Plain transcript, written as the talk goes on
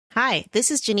Hi,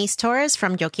 this is Janice Torres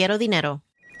from Yo Quiero Dinero.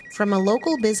 From a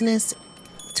local business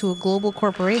to a global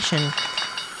corporation,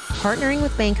 partnering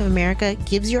with Bank of America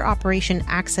gives your operation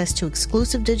access to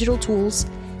exclusive digital tools,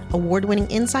 award-winning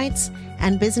insights,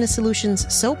 and business solutions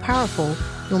so powerful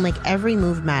you'll make every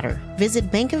move matter.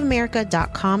 Visit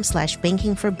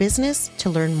bankofamerica.com/banking for business to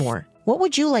learn more. What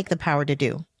would you like the power to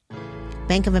do?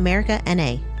 Bank of America,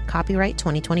 N.A. Copyright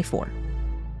 2024.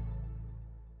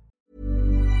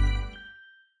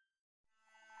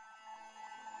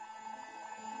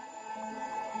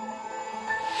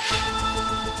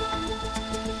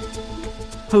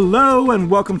 Hello and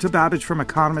welcome to Babbage from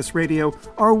Economist Radio,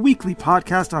 our weekly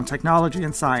podcast on technology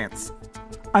and science.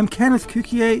 I'm Kenneth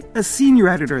Cukier, a senior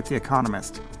editor at The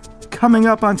Economist. Coming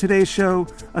up on today's show,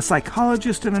 a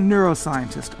psychologist and a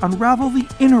neuroscientist unravel the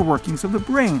inner workings of the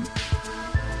brain.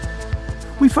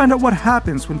 We find out what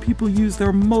happens when people use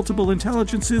their multiple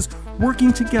intelligences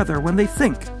working together when they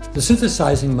think. The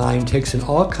synthesizing mind takes in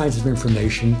all kinds of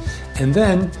information and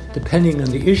then, depending on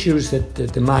the issues that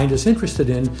the mind is interested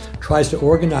in, tries to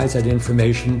organize that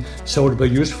information so it'll be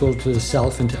useful to the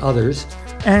self and to others.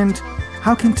 And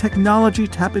how can technology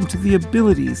tap into the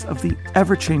abilities of the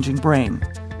ever-changing brain?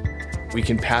 We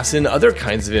can pass in other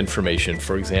kinds of information,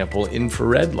 for example,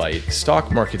 infrared light,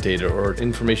 stock market data, or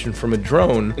information from a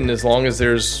drone. And as long as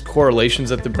there's correlations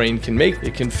that the brain can make,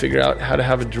 it can figure out how to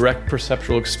have a direct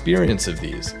perceptual experience of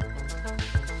these.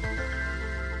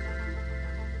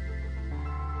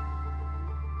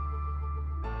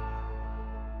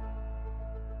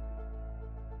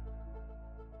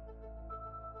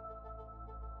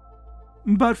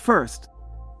 But first,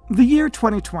 the year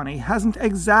 2020 hasn't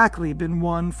exactly been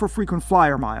one for frequent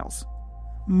flyer miles.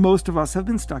 Most of us have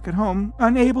been stuck at home,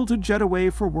 unable to jet away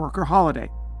for work or holiday.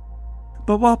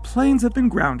 But while planes have been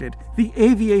grounded, the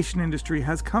aviation industry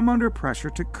has come under pressure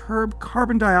to curb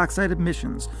carbon dioxide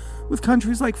emissions, with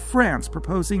countries like France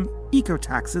proposing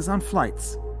eco-taxes on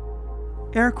flights.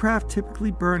 Aircraft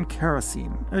typically burn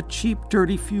kerosene, a cheap,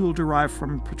 dirty fuel derived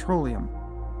from petroleum.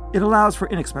 It allows for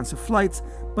inexpensive flights,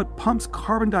 but pumps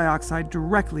carbon dioxide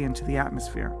directly into the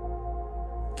atmosphere.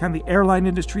 Can the airline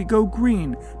industry go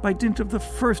green by dint of the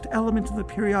first element of the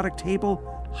periodic table,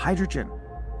 hydrogen?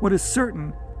 What is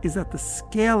certain is that the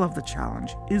scale of the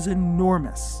challenge is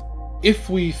enormous. If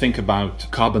we think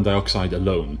about carbon dioxide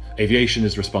alone, aviation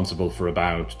is responsible for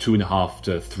about 2.5%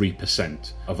 to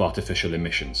 3% of artificial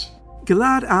emissions.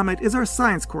 Gilad Amit is our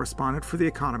science correspondent for The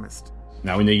Economist.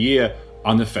 Now, in a year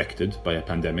unaffected by a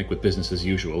pandemic with business as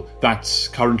usual, that's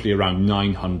currently around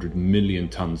 900 million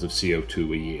tons of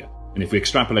CO2 a year. And if we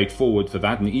extrapolate forward for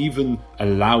that, and even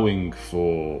allowing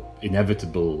for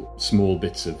inevitable small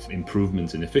bits of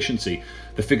improvements in efficiency,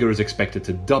 the figure is expected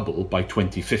to double by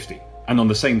 2050. And on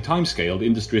the same timescale, the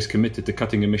industry is committed to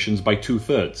cutting emissions by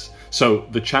 2/3. So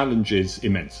the challenge is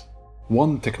immense.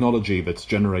 One technology that's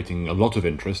generating a lot of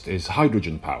interest is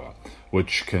hydrogen power,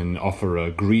 which can offer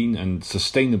a green and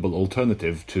sustainable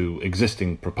alternative to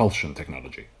existing propulsion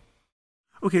technology.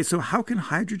 Okay, so how can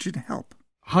hydrogen help?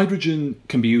 Hydrogen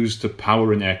can be used to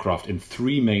power an aircraft in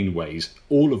 3 main ways,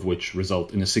 all of which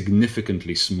result in a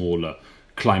significantly smaller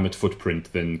climate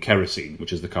footprint than kerosene,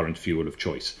 which is the current fuel of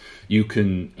choice. You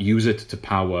can use it to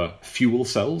power fuel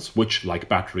cells, which, like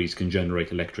batteries, can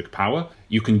generate electric power.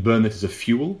 You can burn it as a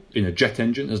fuel in a jet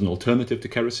engine as an alternative to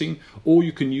kerosene, or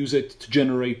you can use it to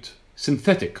generate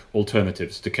synthetic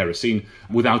alternatives to kerosene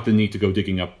without the need to go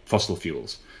digging up fossil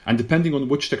fuels. And depending on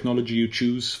which technology you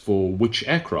choose for which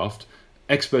aircraft,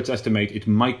 experts estimate it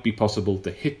might be possible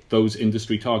to hit those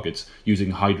industry targets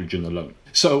using hydrogen alone.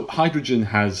 So hydrogen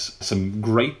has some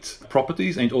great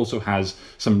properties and it also has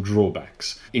some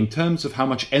drawbacks. In terms of how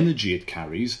much energy it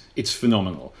carries, it's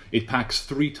phenomenal. It packs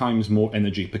 3 times more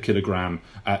energy per kilogram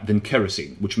than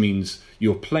kerosene, which means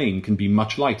your plane can be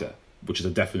much lighter, which is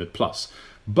a definite plus.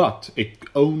 But it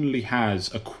only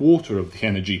has 1/4 of the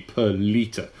energy per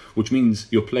litre, which means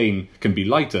your plane can be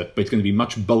lighter, but it's going to be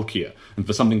much bulkier. And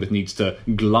for something that needs to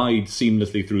glide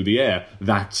seamlessly through the air,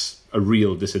 that's a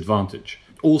real disadvantage.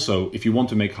 Also, if you want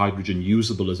to make hydrogen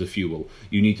usable as a fuel,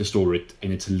 you need to store it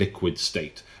in its liquid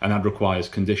state. And that requires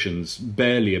conditions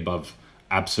barely above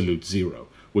absolute zero,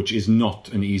 which is not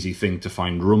an easy thing to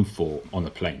find room for on a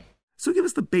plane. So give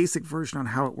us the basic version on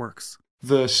how it works.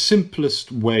 The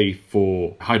simplest way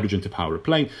for hydrogen to power a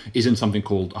plane is in something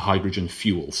called a hydrogen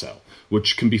fuel cell,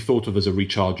 which can be thought of as a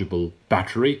rechargeable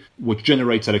battery, which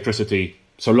generates electricity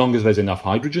so long as there's enough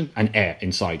hydrogen and air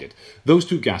inside it. Those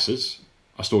two gases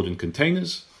are stored in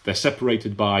containers They're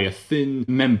separated by a thin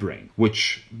membrane,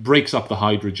 which breaks up the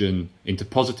hydrogen into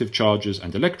positive charges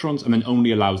and electrons, and then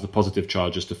only allows the positive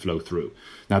charges to flow through.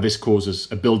 Now, this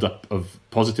causes a buildup of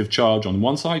positive charge on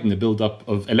one side and a buildup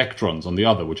of electrons on the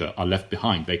other, which are left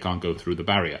behind. They can't go through the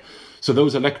barrier. So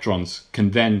those electrons can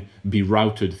then be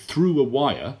routed through a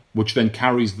wire, which then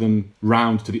carries them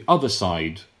round to the other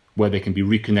side, where they can be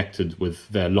reconnected with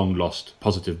their long-lost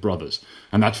positive brothers.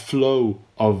 And that flow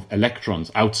of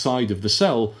electrons outside of the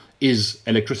cell is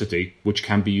electricity, which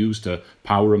can be used to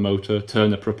power a motor,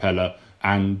 turn a propeller,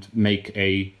 and make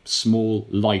a small,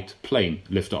 light plane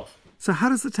lift off. So how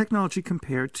does the technology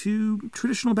compare to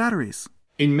traditional batteries?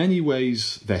 In many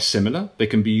ways, they're similar. They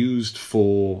can be used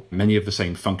for many of the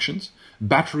same functions.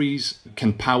 Batteries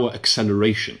can power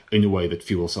acceleration in a way that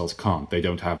fuel cells can't. They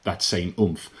don't have that same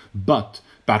oomph. But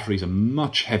batteries are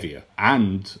much heavier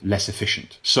and less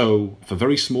efficient. So for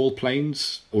very small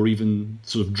planes or even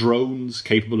sort of drones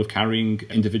capable of carrying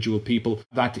individual people,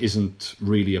 that isn't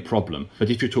really a problem. But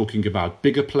if you're talking about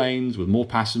bigger planes with more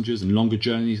passengers and longer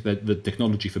journeys, the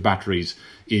technology for batteries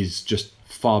is just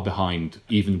far behind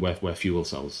even where fuel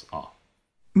cells are.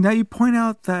 Now, you point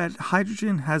out that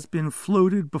hydrogen has been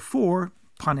floated before,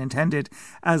 pun intended,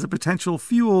 as a potential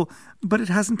fuel, but it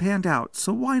hasn't panned out.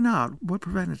 So why not? What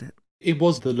prevented it? It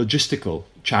was the logistical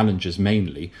challenges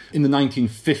mainly. In the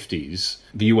 1950s,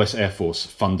 the US Air Force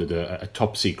funded a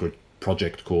top-secret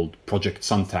project called Project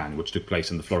Suntan, which took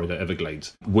place in the Florida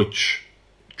Everglades, which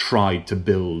tried to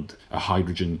build a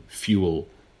hydrogen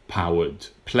fuel-powered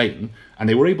plane. And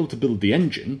they were able to build the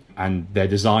engine, and their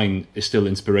design is still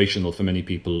inspirational for many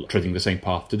people treading the same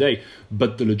path today.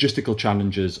 But the logistical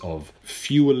challenges of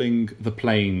fueling the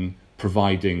plane,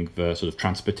 providing the sort of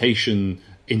transportation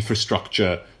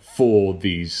infrastructure for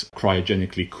these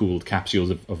cryogenically cooled capsules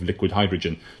of liquid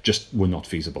hydrogen just were not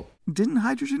feasible. Didn't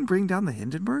hydrogen bring down the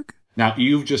Hindenburg? Now,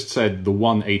 you've just said the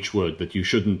one H word that you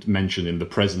shouldn't mention in the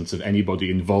presence of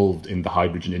anybody involved in the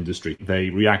hydrogen industry. They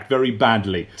react very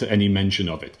badly to any mention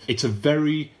of it. It's a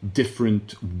very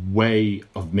different way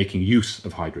of making use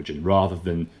of hydrogen rather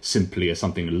than simply as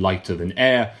something lighter than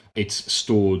air. It's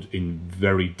stored in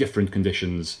very different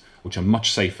conditions, which are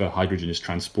much safer. Hydrogen is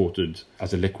transported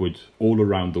as a liquid all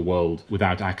around the world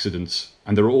without accidents.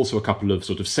 And there are also a couple of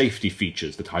sort of safety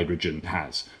features that hydrogen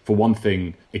has. For one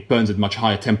thing, it burns at much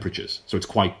higher temperatures, so it's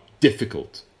quite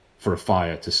difficult for a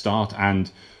fire to start.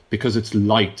 And because it's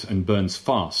light and burns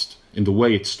fast, in the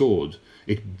way it's stored,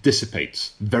 it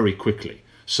dissipates very quickly.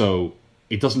 So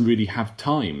it doesn't really have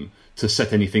time to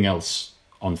set anything else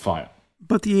on fire.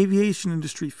 But the aviation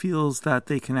industry feels that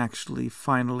they can actually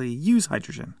finally use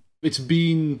hydrogen. It's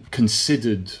been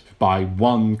considered by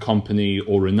one company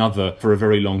or another for a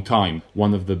very long time.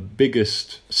 One of the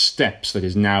biggest steps that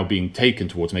is now being taken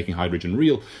towards making hydrogen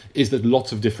real is that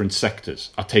lots of different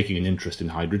sectors are taking an interest in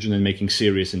hydrogen and making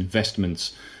serious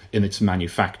investments in its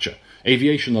manufacture.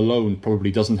 Aviation alone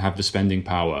probably doesn't have the spending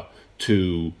power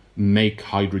to make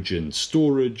hydrogen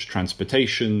storage,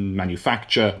 transportation,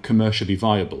 manufacture commercially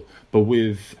viable. But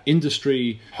with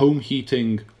industry, home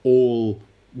heating, all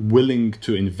willing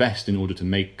to invest in order to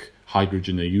make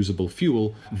hydrogen a usable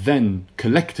fuel, then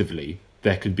collectively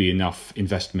there could be enough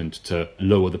investment to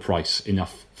lower the price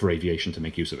enough for aviation to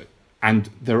make use of it. And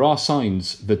there are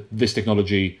signs that this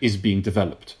technology is being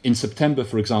developed. In September,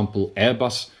 for example,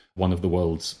 Airbus, one of the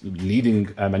world's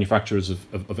leading manufacturers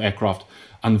of aircraft,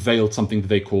 unveiled something that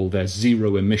they call their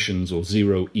Zero Emissions or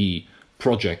Zero E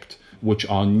project, which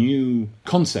are new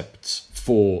concepts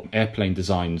for airplane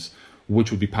designs which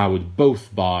would be powered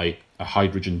both by a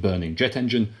hydrogen-burning jet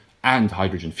engine and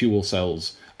hydrogen fuel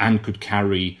cells, and could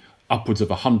carry upwards of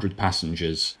 100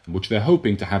 passengers, which they're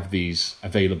hoping to have these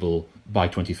available by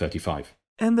 2035.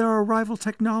 And there are rival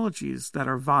technologies that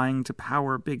are vying to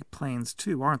power big planes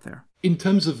too, aren't there? In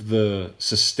terms of the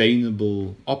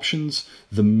sustainable options,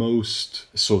 the most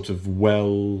sort of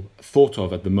well thought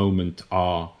of at the moment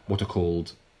are what are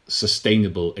called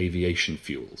sustainable aviation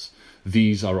fuels.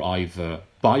 These are either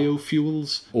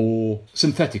biofuels or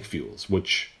synthetic fuels,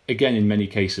 which, again, in many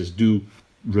cases do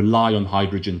rely on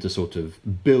hydrogen to sort of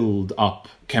build up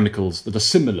chemicals that are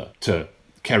similar to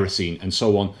kerosene and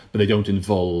so on, but they don't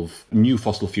involve new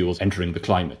fossil fuels entering the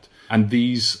climate. And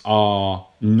these are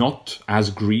not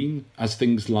as green as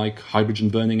things like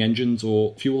hydrogen-burning engines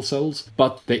or fuel cells,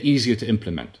 but they're easier to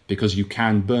implement because you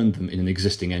can burn them in an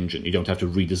existing engine. You don't have to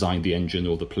redesign the engine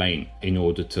or the plane in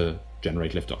order to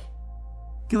generate liftoff.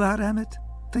 Gilad Amit,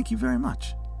 thank you very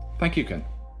much. Thank you, Ken.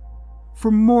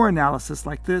 For more analysis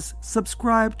like this,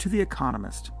 subscribe to The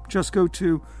Economist. Just go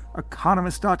to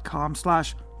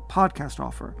economist.com/podcast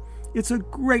offer. It's a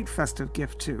great festive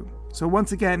gift, too. So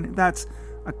once again, that's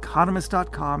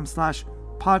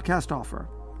economist.com/podcast offer.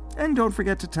 And don't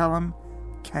forget to tell them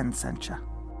Ken sent you.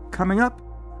 Coming up,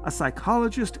 a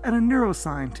psychologist and a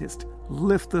neuroscientist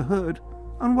lift the hood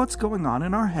on what's going on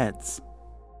in our heads.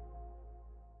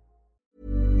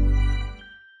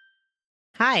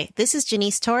 Hi, this is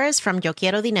Janice Torres from Yo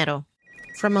Quiero Dinero.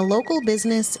 From a local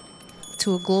business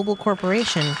to a global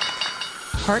corporation,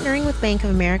 partnering with Bank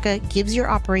of America gives your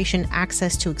operation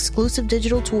access to exclusive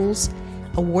digital tools,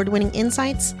 award-winning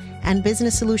insights, and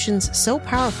business solutions so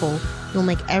powerful you'll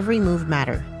make every move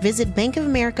matter. Visit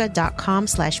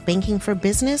bankofamerica.com/banking for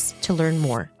business to learn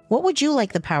more. What would you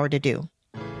like the power to do?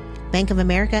 Bank of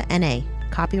America, N.A.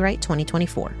 Copyright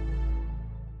 2024.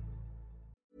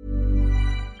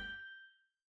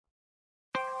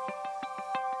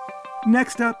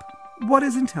 Next up, what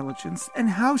is intelligence and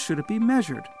how should it be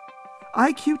measured?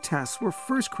 IQ tests were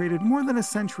first created more than a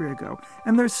century ago,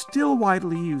 and they're still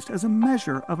widely used as a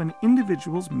measure of an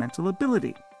individual's mental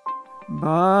ability.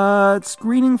 But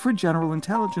screening for general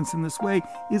intelligence in this way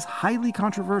is highly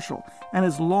controversial and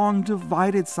has long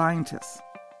divided scientists.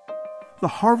 The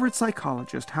Harvard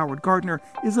psychologist Howard Gardner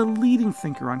is a leading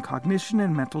thinker on cognition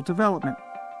and mental development.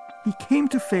 He came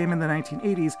to fame in the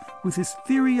 1980s with his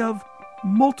theory of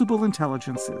multiple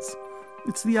intelligences.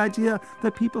 It's the idea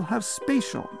that people have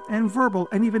spatial and verbal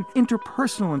and even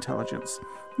interpersonal intelligence,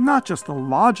 not just the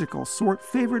logical sort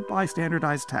favored by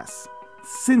standardized tests.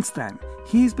 Since then,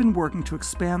 he's been working to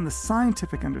expand the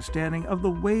scientific understanding of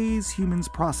the ways humans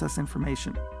process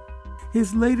information.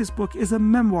 His latest book is a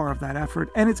memoir of that effort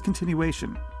and its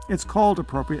continuation. It's called,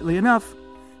 appropriately enough,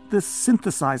 The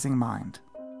Synthesizing Mind.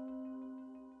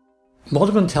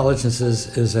 Multiple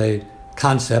intelligences is a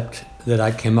concept that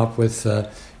I came up with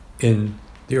in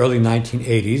the early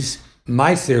 1980s.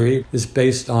 My theory is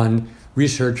based on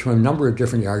research from a number of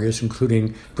different areas,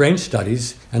 including brain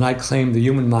studies, and I claim the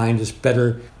human mind is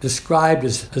better described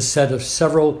as a set of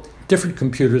several different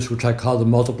computers, which I call the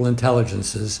multiple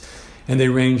intelligences, and they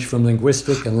range from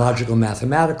linguistic and logical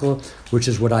mathematical, which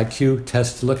is what IQ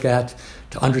tests look at,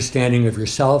 to understanding of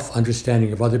yourself,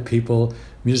 understanding of other people,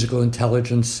 musical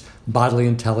intelligence, bodily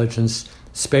intelligence,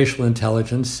 spatial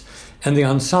intelligence, and the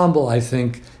ensemble, I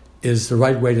think, is the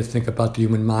right way to think about the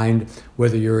human mind,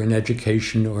 whether you're in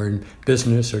education or in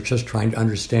business or just trying to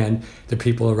understand the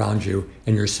people around you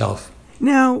and yourself.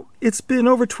 Now, it's been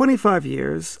over 25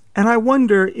 years, and I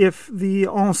wonder if the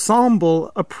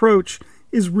ensemble approach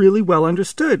is really well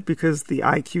understood, because the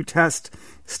IQ test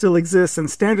still exists and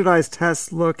standardized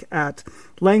tests look at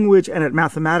language and at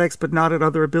mathematics, but not at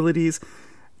other abilities.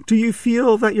 Do you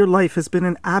feel that your life has been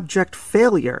an abject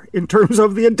failure in terms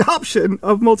of the adoption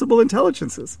of multiple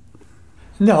intelligences?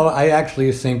 No, I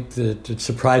actually think that it's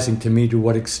surprising to me to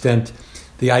what extent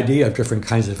the idea of different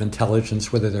kinds of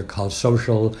intelligence, whether they're called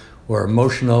social or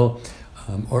emotional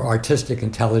or artistic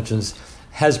intelligence,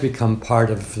 has become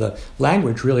part of the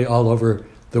language really all over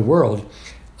the world.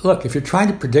 Look, if you're trying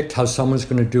to predict how someone's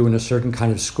going to do in a certain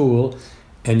kind of school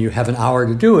and you have an hour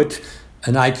to do it,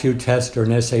 an IQ test or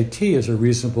an SAT is a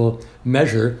reasonable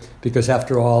measure, because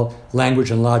after all,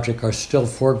 language and logic are still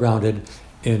foregrounded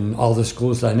in all the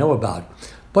schools that I know about.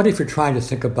 But if you're trying to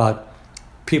think about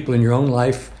people in your own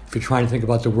life, if you're trying to think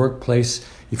about the workplace,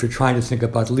 if you're trying to think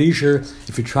about leisure,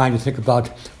 if you're trying to think about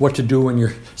what to do when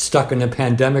you're stuck in a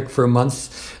pandemic for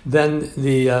months, then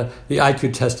the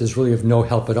IQ test is really of no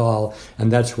help at all.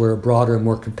 And that's where a broader,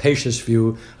 more capacious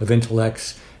view of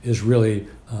intellects is really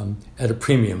at a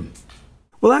premium.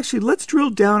 Well, actually, let's drill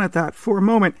down at that for a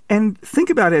moment and think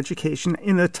about education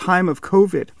in the time of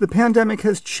COVID. The pandemic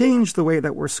has changed the way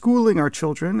that we're schooling our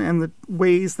children and the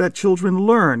ways that children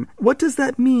learn. What does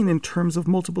that mean in terms of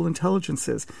multiple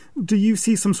intelligences? Do you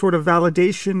see some sort of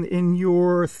validation in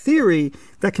your theory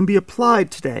that can be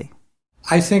applied today?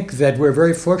 I think that we're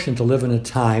very fortunate to live in a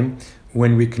time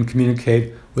when we can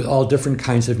communicate with all different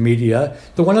kinds of media.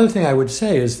 The one other thing I would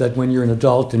say is that when you're an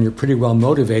adult and you're pretty well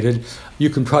motivated, you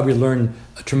can probably learn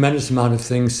a tremendous amount of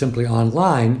things simply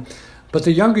online. But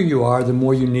the younger you are, the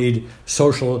more you need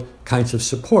social kinds of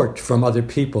support from other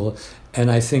people. And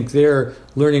I think their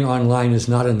learning online is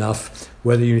not enough,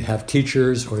 whether you have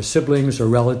teachers or siblings or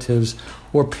relatives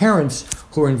or parents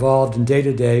who are involved in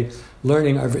day-to-day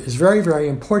learning is very, very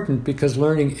important, because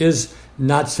learning is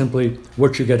not simply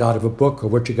what you get out of a book or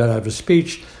what you get out of a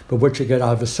speech, but what you get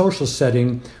out of a social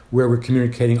setting where we're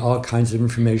communicating all kinds of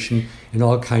information in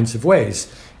all kinds of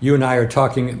ways. You and I are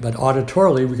talking, but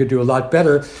auditorily we could do a lot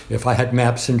better if I had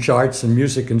maps and charts and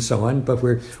music and so on, but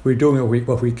we're doing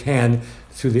what we can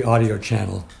through the audio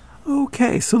channel.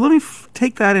 Okay, so let me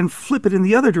take that and flip it in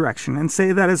the other direction and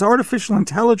say that as artificial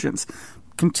intelligence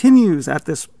continues at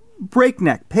this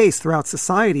breakneck pace throughout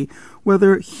society,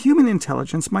 whether human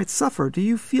intelligence might suffer. Do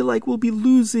you feel like we'll be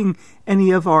losing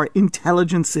any of our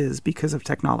intelligences because of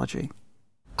technology?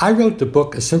 I wrote the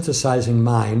book A Synthesizing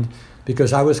Mind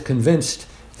because I was convinced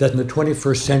that in the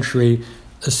 21st century,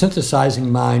 a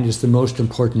synthesizing mind is the most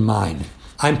important mind.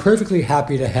 I'm perfectly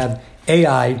happy to have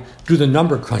AI do the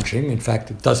number crunching. In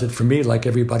fact, it does it for me like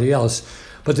everybody else.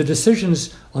 But the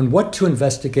decisions on what to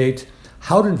investigate,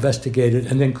 how to investigate it,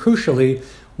 and then crucially,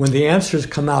 when the answers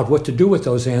come out, what to do with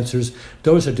those answers,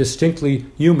 those are distinctly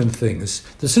human things.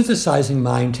 The synthesizing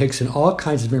mind takes in all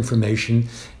kinds of information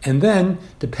and then,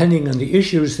 depending on the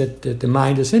issues that the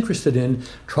mind is interested in,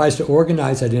 tries to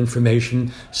organize that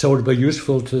information so it'll be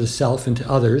useful to the self and to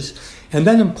others. And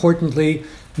then, importantly,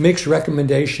 makes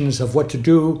recommendations of what to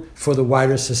do for the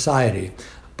wider society.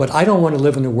 But I don't want to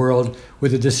live in a world where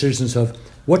the decisions of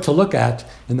what to look at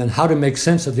and then how to make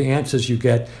sense of the answers you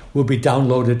get will be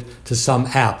downloaded to some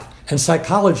app. And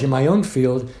psychology, my own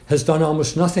field, has done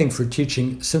almost nothing for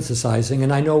teaching synthesizing,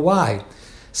 and I know why.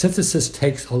 Synthesis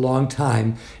takes a long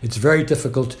time. It's very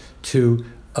difficult to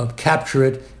capture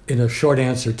it in a short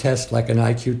answer test like an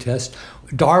IQ test.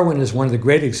 Darwin is one of the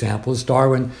great examples.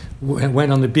 Darwin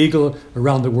went on the Beagle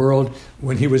around the world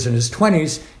when he was in his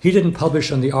 20s. He didn't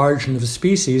publish on the origin of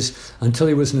species until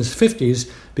he was in his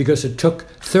 50s because it took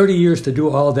 30 years to do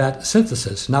all that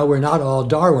synthesis. Now, we're not all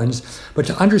Darwins, but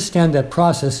to understand that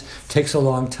process takes a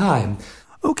long time.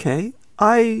 Okay,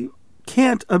 I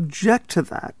can't object to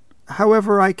that.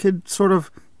 However, I could sort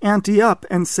of ante up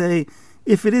and say,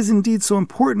 if it is indeed so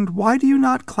important, why do you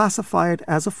not classify it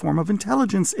as a form of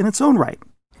intelligence in its own right?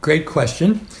 Great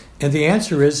question. And the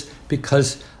answer is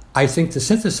because I think the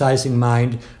synthesizing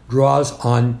mind draws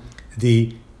on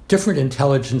the different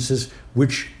intelligences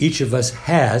which each of us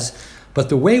has, but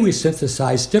the way we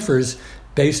synthesize differs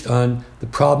based on the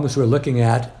problems we're looking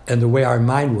at and the way our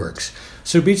mind works.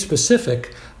 So to be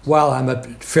specific, while I'm a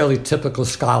fairly typical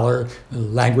scholar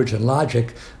in language and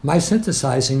logic, my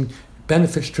synthesizing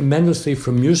benefits tremendously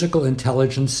from musical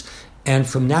intelligence and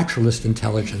from naturalist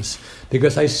intelligence,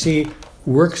 because I see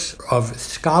works of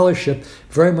scholarship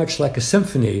very much like a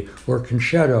symphony or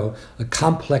concerto, a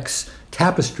complex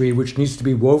tapestry which needs to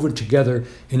be woven together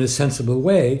in a sensible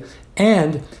way.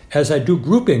 And as I do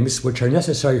groupings, which are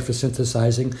necessary for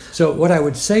synthesizing, so what I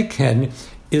would say, Ken,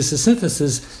 is the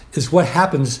synthesis is what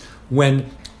happens when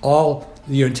all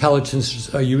your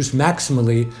intelligences are used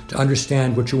maximally to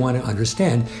understand what you want to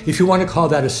understand. If you want to call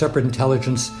that a separate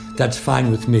intelligence, that's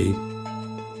fine with me.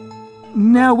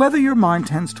 Now, whether your mind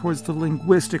tends towards the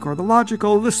linguistic or the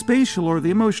logical, the spatial or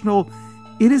the emotional,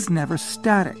 it is never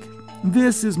static.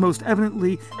 This is most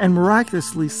evidently and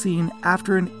miraculously seen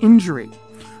after an injury.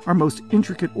 Our most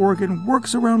intricate organ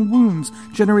works around wounds,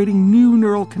 generating new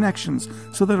neural connections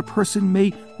so that a person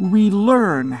may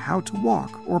relearn how to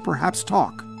walk or perhaps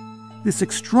talk. This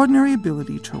extraordinary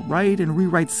ability to write and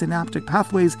rewrite synaptic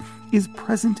pathways is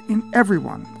present in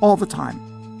everyone, all the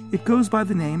time. It goes by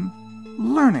the name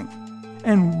learning.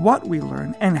 And what we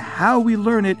learn and how we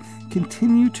learn it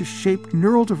continue to shape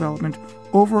neural development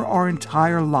over our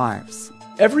entire lives.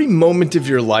 Every moment of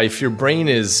your life, your brain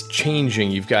is changing.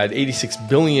 You've got 86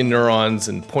 billion neurons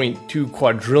and 0.2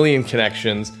 quadrillion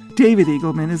connections. David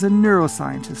Eagleman is a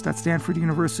neuroscientist at Stanford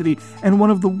University and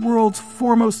one of the world's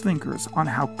foremost thinkers on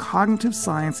how cognitive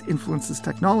science influences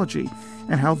technology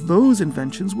and how those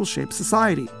inventions will shape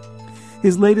society.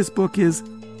 His latest book is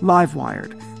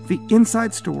Livewired, the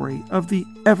inside story of the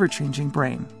ever-changing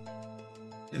brain.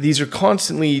 These are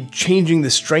constantly changing the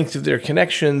strength of their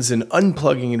connections and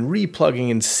unplugging and replugging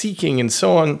and seeking and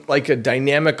so on, like a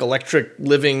dynamic electric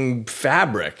living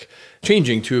fabric,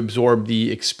 changing to absorb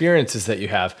the experiences that you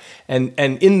have. And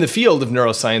in the field of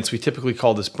neuroscience, we typically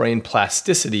call this brain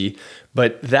plasticity,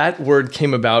 but that word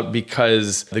came about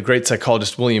because the great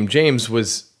psychologist William James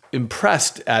was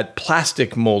impressed at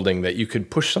plastic molding, that you could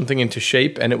push something into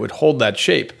shape and it would hold that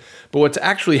shape. But what's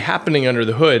actually happening under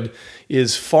the hood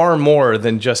is far more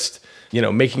than just,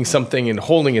 making something and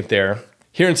holding it there.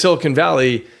 Here in Silicon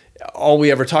Valley, all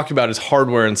we ever talk about is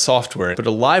hardware and software. But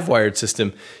a live-wired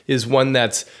system is one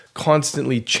that's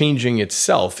constantly changing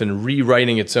itself and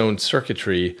rewriting its own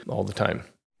circuitry all the time.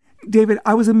 David,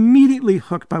 I was immediately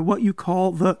hooked by what you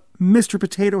call the Mr.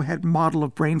 Potato Head model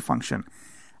of brain function.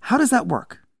 How does that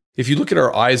work? If you look at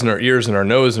our eyes and our ears and our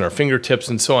nose and our fingertips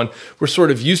and so on, we're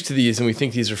sort of used to these and we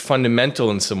think these are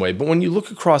fundamental in some way. But when you look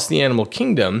across the animal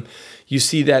kingdom, you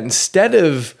see that instead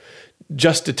of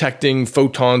just detecting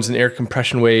photons and air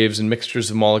compression waves and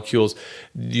mixtures of molecules,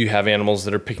 you have animals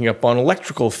that are picking up on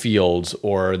electrical fields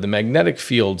or the magnetic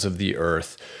fields of the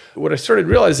earth. what I started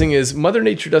realizing is Mother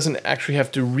Nature doesn't actually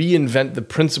have to reinvent the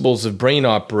principles of brain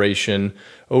operation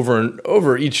over and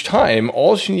over each time.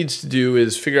 All she needs to do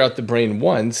is figure out the brain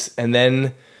once, and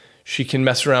then she can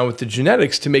mess around with the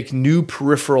genetics to make new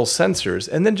peripheral sensors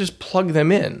and then just plug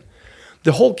them in.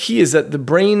 The whole key is that the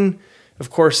brain, of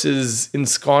course, is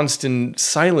ensconced in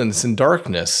silence and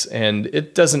darkness, and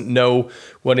it doesn't know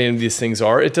what any of these things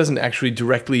are. It doesn't actually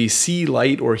directly see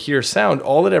light or hear sound.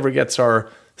 All it ever gets are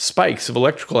spikes of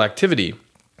electrical activity.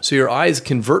 So your eyes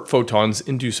convert photons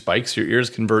into spikes, your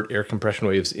ears convert air compression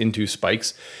waves into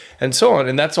spikes, and so on.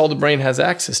 And that's all the brain has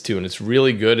access to. And it's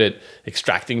really good at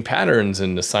extracting patterns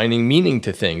and assigning meaning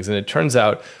to things. And it turns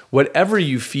out whatever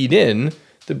you feed in,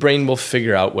 the brain will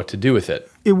figure out what to do with it.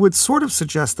 It would sort of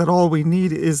suggest that all we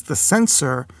need is the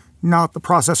sensor, not the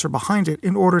processor behind it,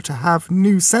 in order to have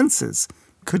new senses.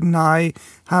 Couldn't I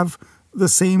have the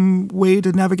same way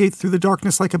to navigate through the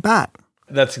darkness like a bat?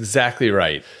 That's exactly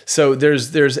right. So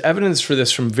there's evidence for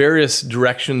this from various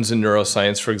directions in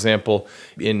neuroscience. For example,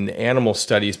 in animal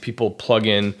studies, people plug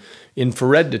in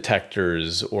infrared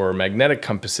detectors or magnetic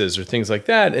compasses or things like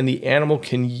that, and the animal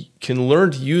can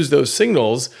learn to use those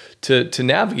signals to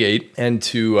navigate and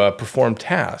to perform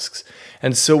tasks.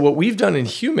 And so what we've done in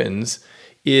humans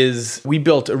is we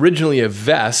built originally a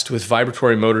vest with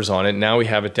vibratory motors on it. Now we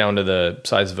have it down to the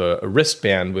size of a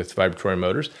wristband with vibratory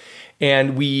motors.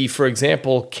 And we, for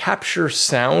example, capture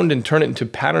sound and turn it into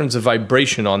patterns of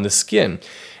vibration on the skin.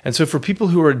 And so for people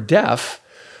who are deaf,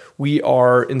 we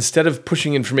are, instead of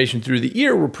pushing information through the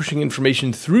ear, we're pushing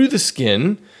information through the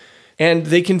skin, and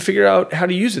they can figure out how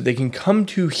to use it. They can come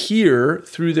to hear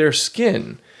through their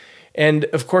skin. And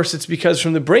of course, it's because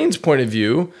from the brain's point of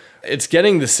view, it's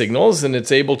getting the signals and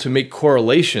it's able to make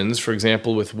correlations, for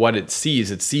example, with what it sees.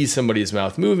 It sees somebody's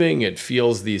mouth moving, it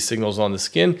feels these signals on the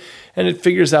skin, and it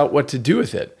figures out what to do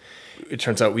with it. It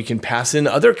turns out we can pass in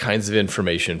other kinds of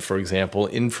information, for example,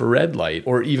 infrared light,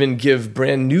 or even give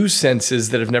brand new senses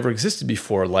that have never existed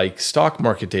before, like stock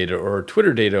market data or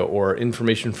Twitter data or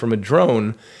information from a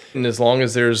drone. And as long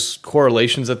as there's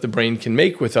correlations that the brain can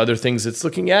make with other things it's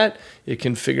looking at, it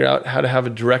can figure out how to have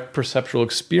a direct perceptual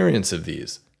experience of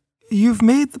these. You've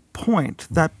made the point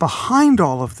that behind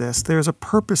all of this, there's a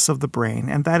purpose of the brain,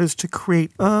 and that is to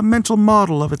create a mental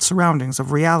model of its surroundings,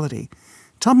 of reality.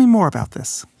 Tell me more about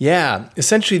this. Yeah,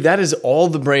 essentially that is all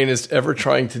the brain is ever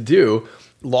trying to do.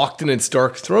 Locked in its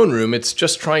dark throne room, it's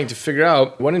just trying to figure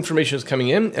out what information is coming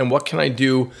in and what can I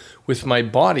do with my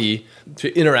body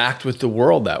to interact with the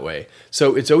world that way.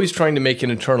 So it's always trying to make an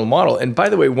internal model. And by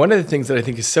the way, one of the things that I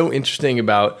think is so interesting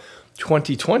about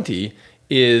 2020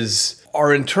 is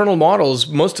our internal models,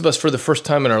 most of us for the first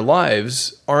time in our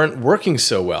lives, aren't working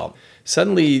so well.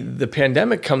 Suddenly the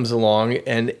pandemic comes along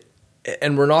and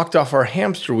we're knocked off our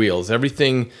hamster wheels.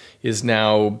 Everything is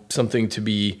now something to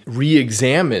be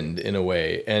re-examined in a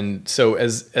way. And so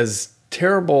as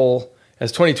terrible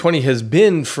as 2020 has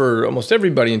been for almost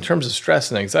everybody in terms of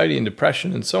stress and anxiety and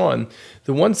depression and so on,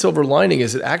 the one silver lining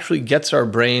is it actually gets our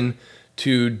brain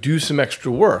to do some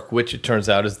extra work, which it turns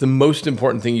out is the most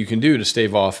important thing you can do to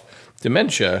stave off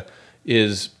dementia,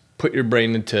 is put your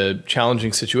brain into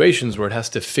challenging situations where it has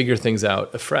to figure things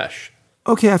out afresh.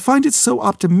 Okay, I find it so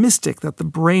optimistic that the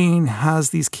brain has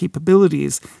these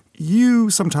capabilities. You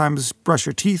sometimes brush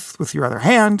your teeth with your other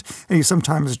hand, and you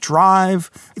sometimes drive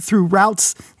through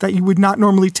routes that you would not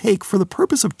normally take for the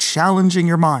purpose of challenging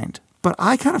your mind. But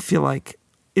I kind of feel like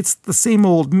it's the same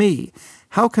old me.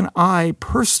 How can I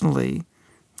personally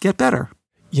get better?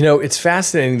 You know, it's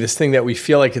fascinating, this thing that we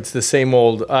feel like it's the same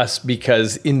old us,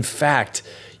 because in fact,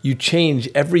 you change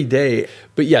every day.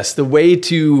 But yes, the way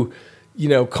to,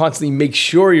 constantly make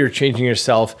sure you're changing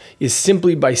yourself is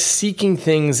simply by seeking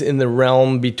things in the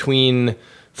realm between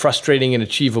frustrating and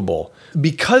achievable.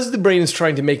 Because the brain is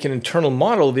trying to make an internal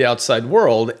model of the outside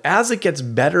world, as it gets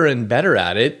better and better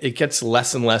at it, it gets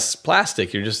less and less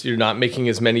plastic. You're not making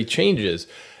as many changes.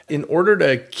 In order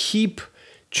to keep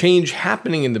change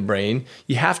happening in the brain,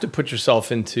 you have to put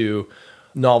yourself into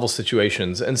novel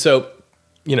situations. And so,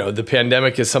 the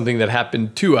pandemic is something that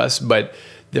happened to us, but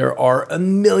there are a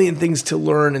million things to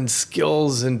learn and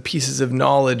skills and pieces of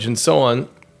knowledge and so on.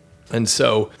 And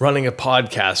so running a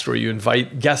podcast where you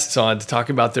invite guests on to talk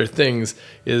about their things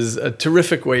is a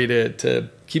terrific way to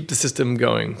keep the system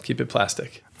going, keep it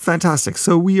plastic. Fantastic.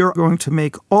 So we are going to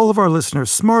make all of our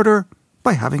listeners smarter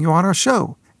by having you on our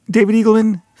show. David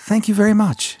Eagleman, thank you very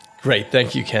much. Great.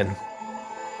 Thank you, Ken.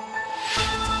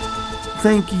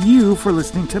 Thank you for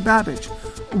listening to Babbage.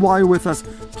 While you're with us,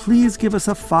 please give us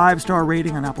a 5-star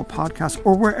rating on Apple Podcasts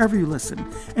or wherever you listen.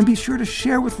 And be sure to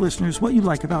share with listeners what you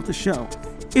like about the show.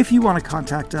 If you want to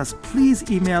contact us, please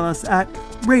email us at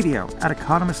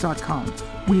radio@economist.com.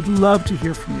 We'd love to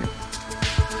hear from you.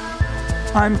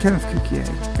 I'm Kenneth Cukier,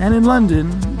 and in London,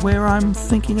 where I'm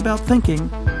thinking about thinking,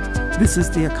 this is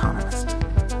The Economist.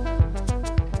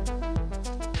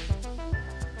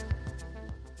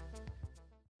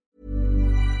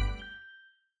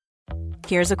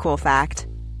 Here's a cool fact.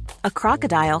 A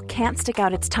crocodile can't stick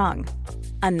out its tongue.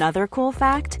 Another cool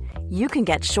fact, you can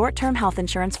get short-term health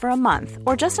insurance for a month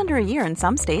or just under a year in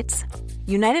some states.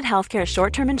 United Healthcare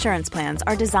short-term insurance plans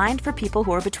are designed for people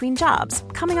who are between jobs,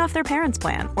 coming off their parents'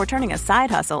 plan, or turning a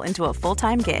side hustle into a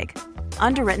full-time gig.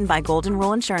 Underwritten by Golden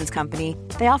Rule Insurance Company,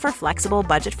 they offer flexible,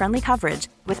 budget-friendly coverage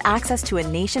with access to a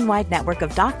nationwide network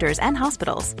of doctors and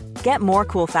hospitals. Get more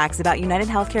cool facts about United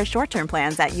Healthcare short-term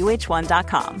plans at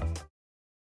uh1.com.